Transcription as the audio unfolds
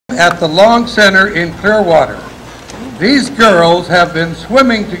at the Long Center in Clearwater. These girls have been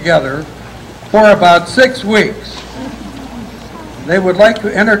swimming together for about 6 weeks. They would like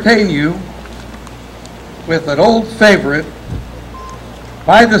to entertain you with an old favorite,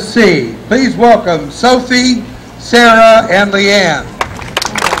 By the Sea. Please welcome Sophie, Sarah, and Lianan.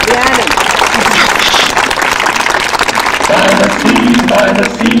 By the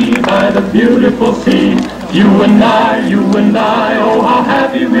sea, by the beautiful sea, you and I, oh how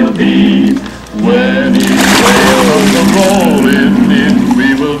happy we'll be. When each wave comes rolling in,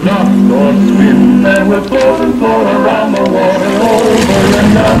 we will duck or swim, and we'll float and float around the water, over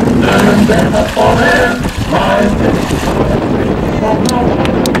and under, and then up for air. My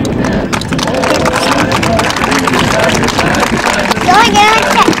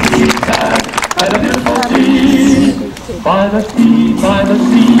by the beautiful sea. By the sea, by the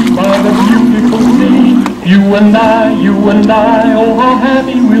sea, by the beautiful sea, you and I, oh how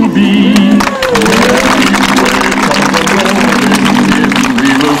happy we'll be. We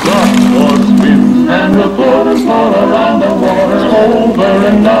will duck or swim, and we'll float and float around the water, over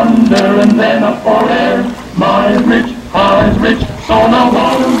and under, and then up for air. My rich, high's rich, so now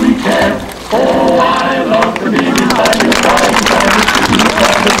why do we care? Oh, I love to be beside you, by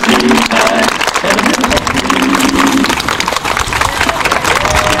the sea, by the beautiful sea.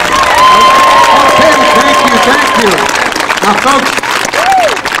 Thank you. Now, folks,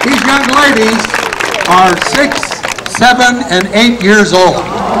 these young ladies are 6, 7, and 8 years old.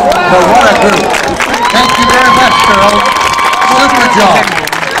 So what a group. Thank you very much, girls. Super job.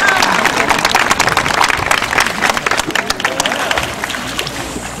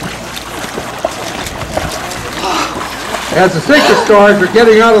 As the Synchro Stars are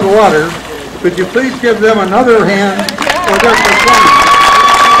getting out of the water, could you please give them another hand for their performance?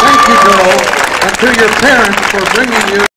 Thank you, girls, and to your parents for bringing you